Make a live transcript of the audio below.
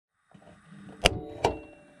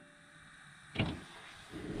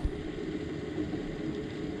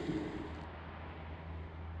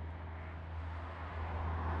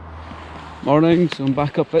Morning, so I'm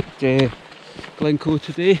back up at Glencoe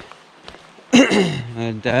today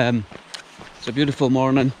and it's a beautiful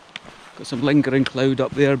morning. Got some lingering cloud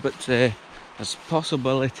up there, but there's a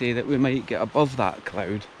possibility that we might get above that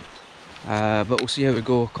cloud, but we'll see how we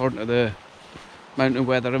go. According to the Mountain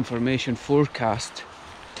Weather Information forecast,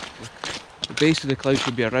 the base of the cloud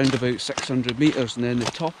should be around about 600 metres and then the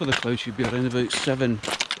top of the cloud should be around about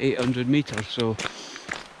 700-800 metres, so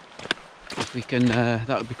if we can,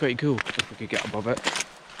 that would be quite cool if we could get above it.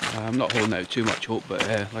 I'm not holding out too much hope, but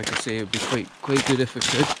like I say, it would be quite good if we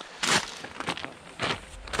could.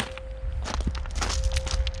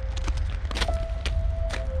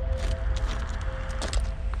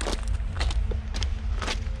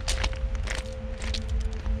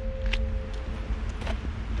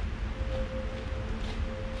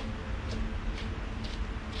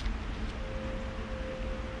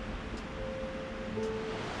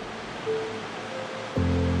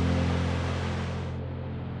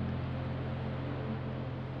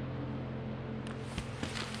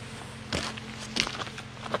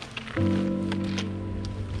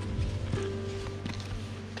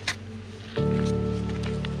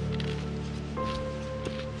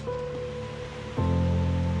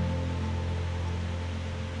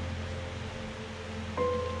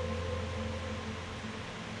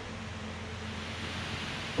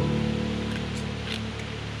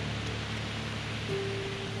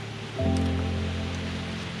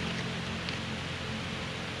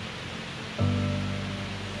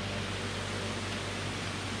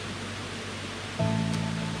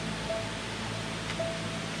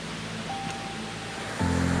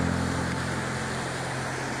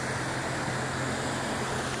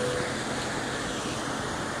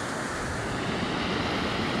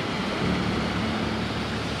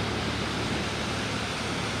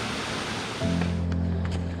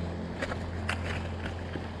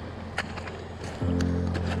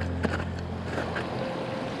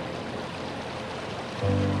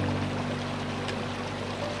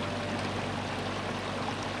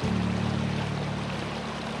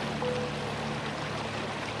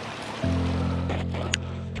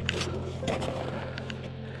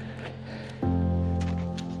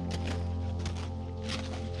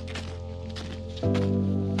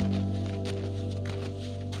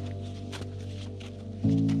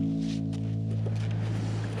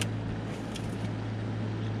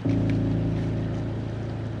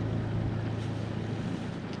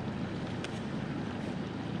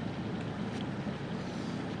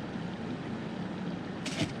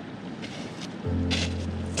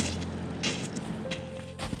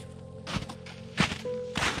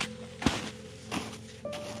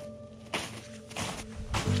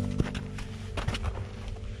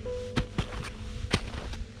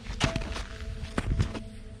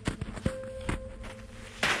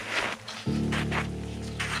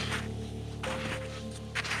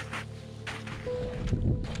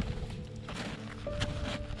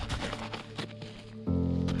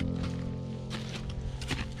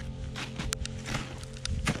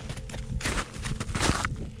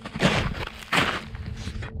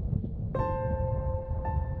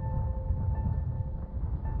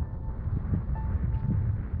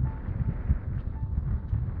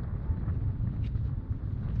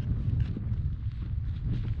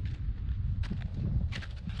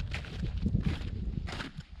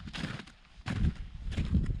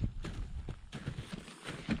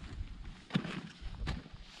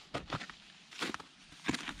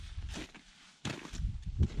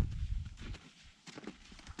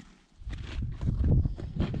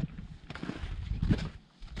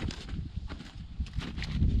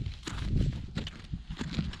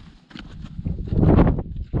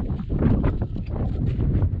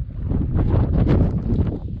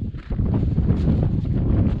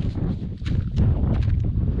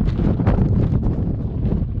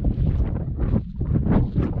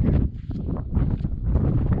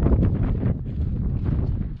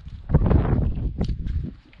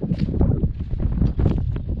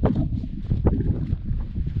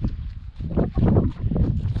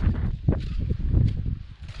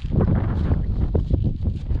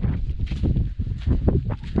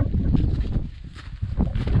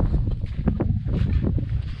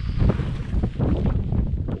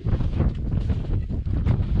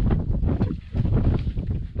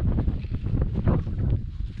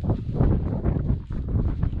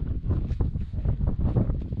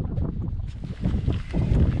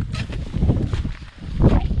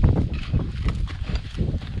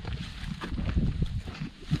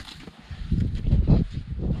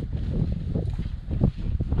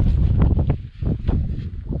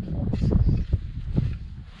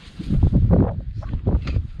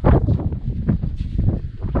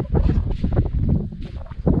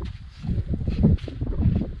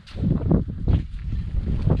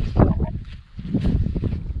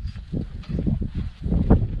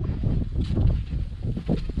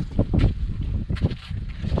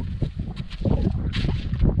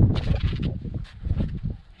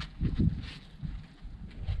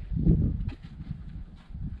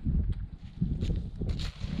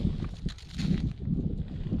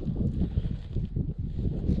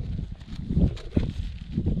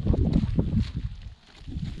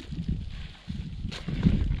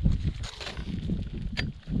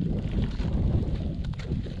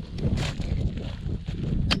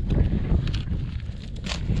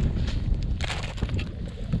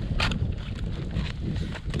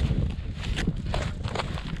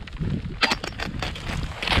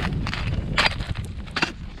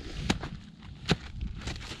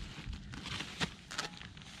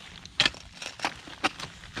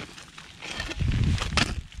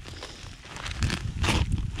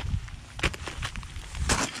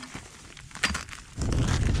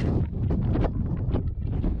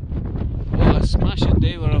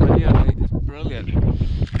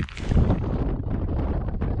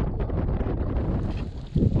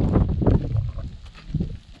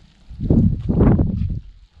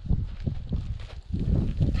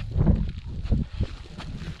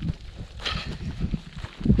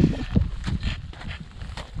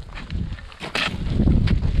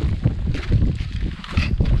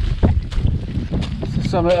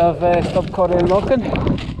 summit of Stob Coire nan Lochan.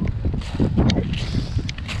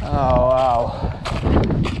 Oh wow,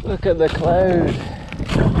 look at the cloud,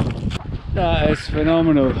 that is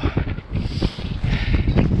phenomenal.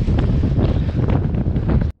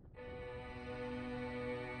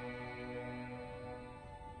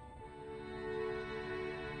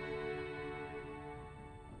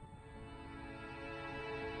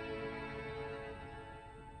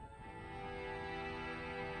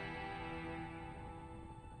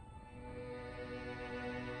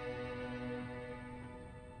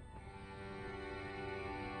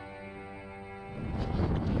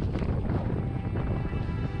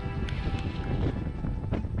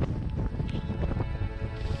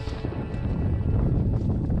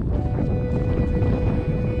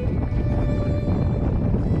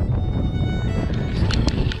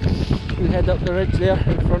 Head up the ridge there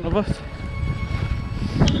in front of us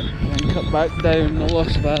and cut back down the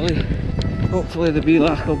Lost Valley. Hopefully the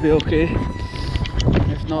Bian will be okay.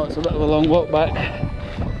 If not, it's a bit of a long walk back.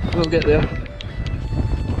 We'll get there.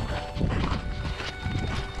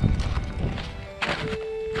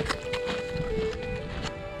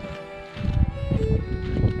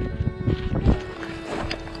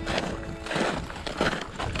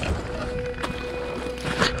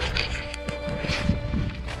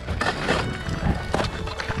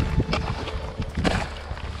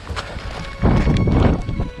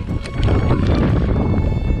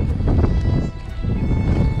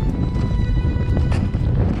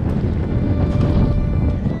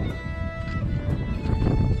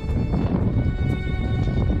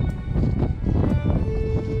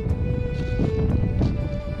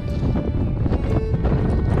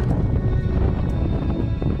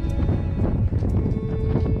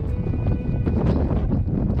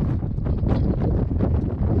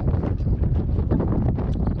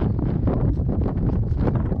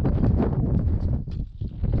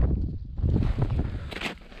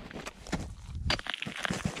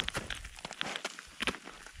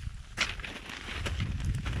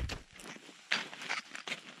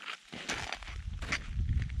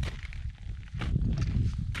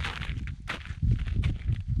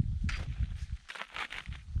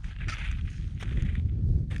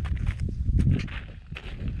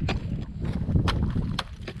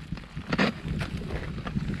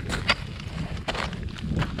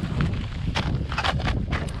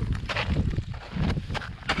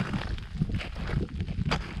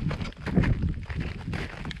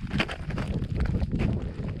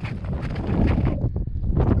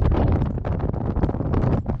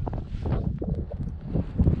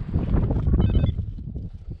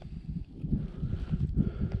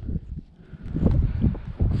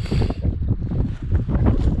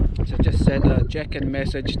 Sent a check-in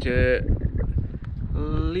message to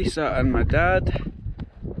Lisa and my dad,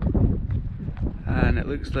 and it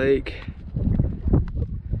looks like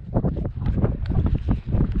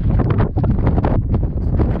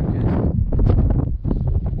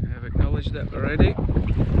I've acknowledged it already.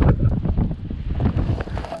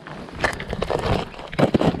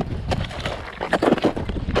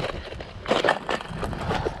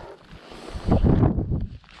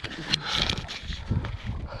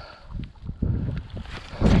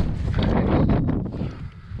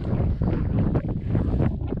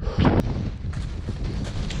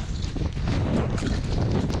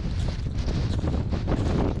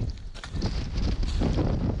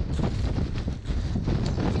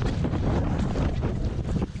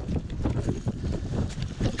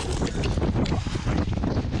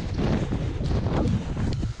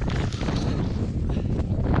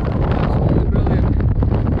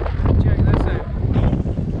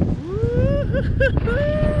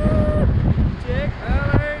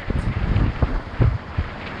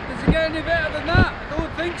 Any better than that? I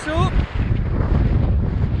don't think so.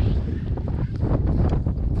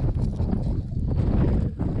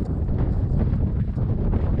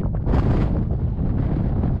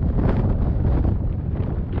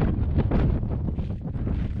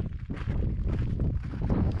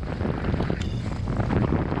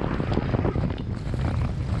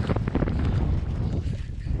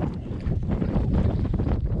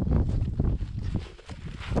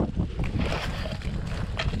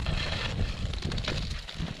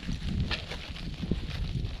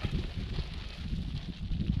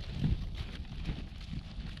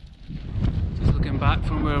 Back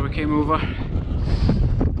from where we came over,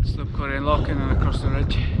 Stob Coire nan Lochan and across the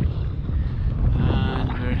ridge,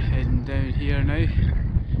 and we're heading down here now,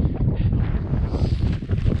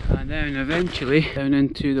 and then eventually down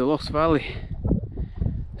into the Lost Valley.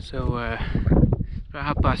 So it's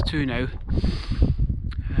about 2:30 now.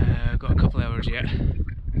 Got a couple of hours yet,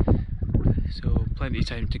 so plenty of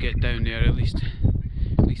time to get down there, at least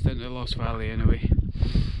into the Lost Valley anyway.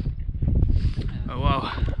 Oh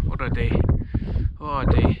wow, what a day, what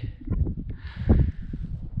a day.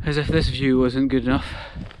 As if this view wasn't good enough,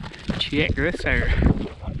 check this out.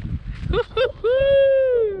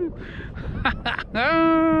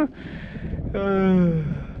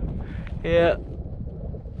 Yeah,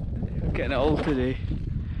 getting it all today.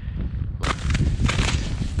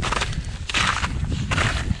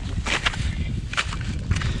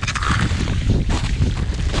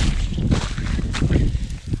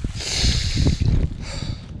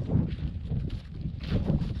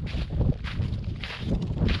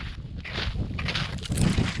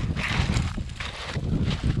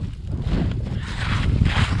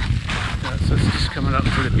 Coming up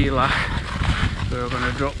to the Bian, where we're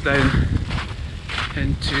going to drop down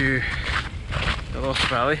into the Lost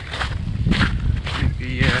Valley. Might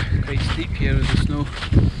be quite steep here with the snow.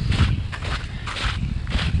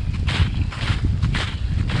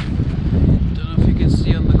 Don't know if you can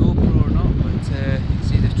see on the GoPro or not, but you can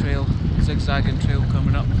see the trail, zigzagging trail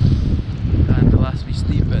coming up, and the last wee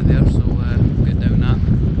steep bit there, so we'll get down that.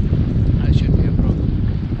 That shouldn't be a problem.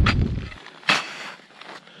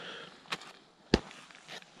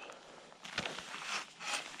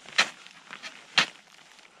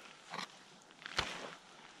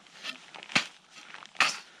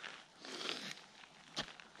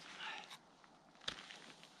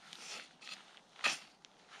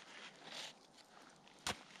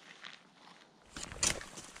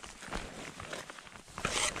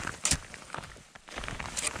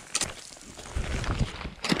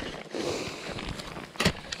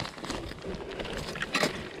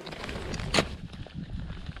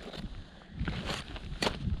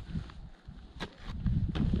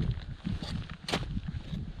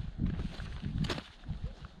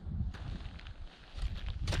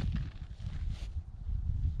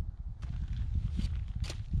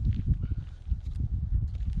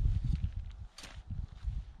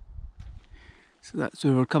 So that's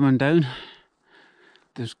where we're coming down.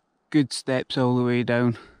 There's good steps all the way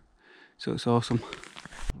down, so it's awesome.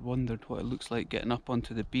 Wondered what it looks like getting up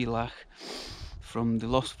onto the Bian from the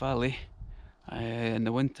Lost Valley. In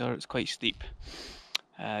the winter it's quite steep.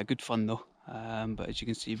 Good fun though, but as you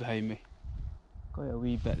can see behind me, quite a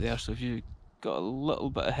wee bit there, so if you've got a little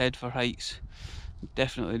bit ahead for heights,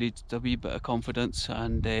 definitely needs a wee bit of confidence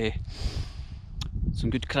and some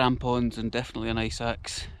good crampons and definitely an ice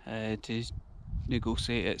axe to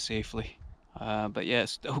negotiate it safely. But yeah,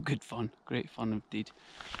 it's still good fun, great fun indeed.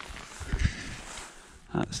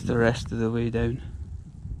 That's the rest of the way down.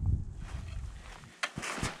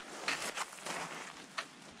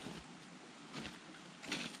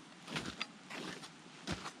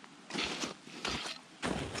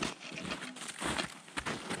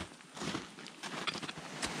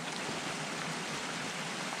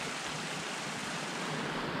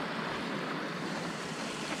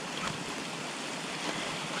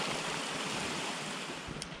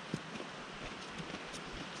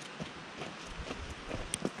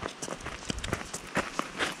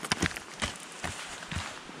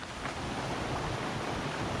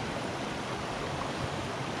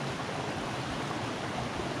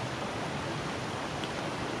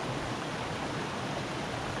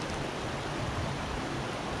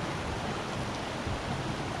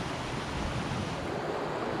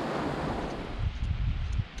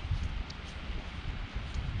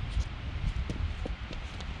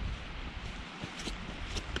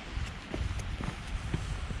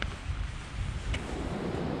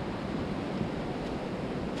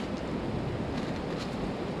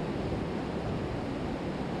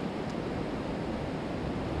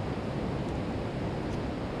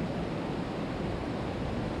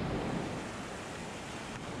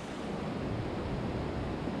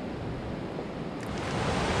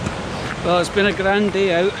 Well, it's been a grand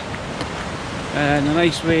day out and a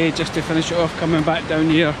nice way just to finish it off coming back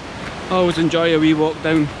down here. I always enjoy a wee walk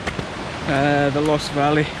down the Lost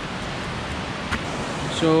Valley.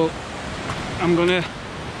 So I'm gonna,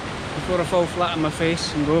 before I fall flat on my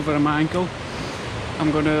face and go over my ankle,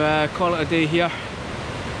 I'm gonna call it a day here.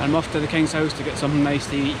 I'm off to the King's house to get something nice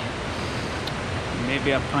to eat,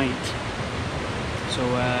 maybe a pint. So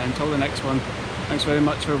until the next one, thanks very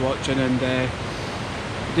much for watching, and I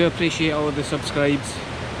do appreciate all of the subscribes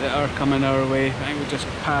that are coming our way. I think we just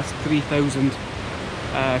passed 3,000,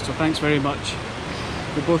 so thanks very much.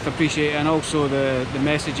 We both appreciate it, and also the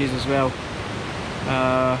messages as well.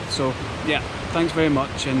 So yeah, thanks very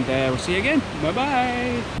much, and we'll see you again. Bye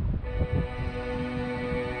bye.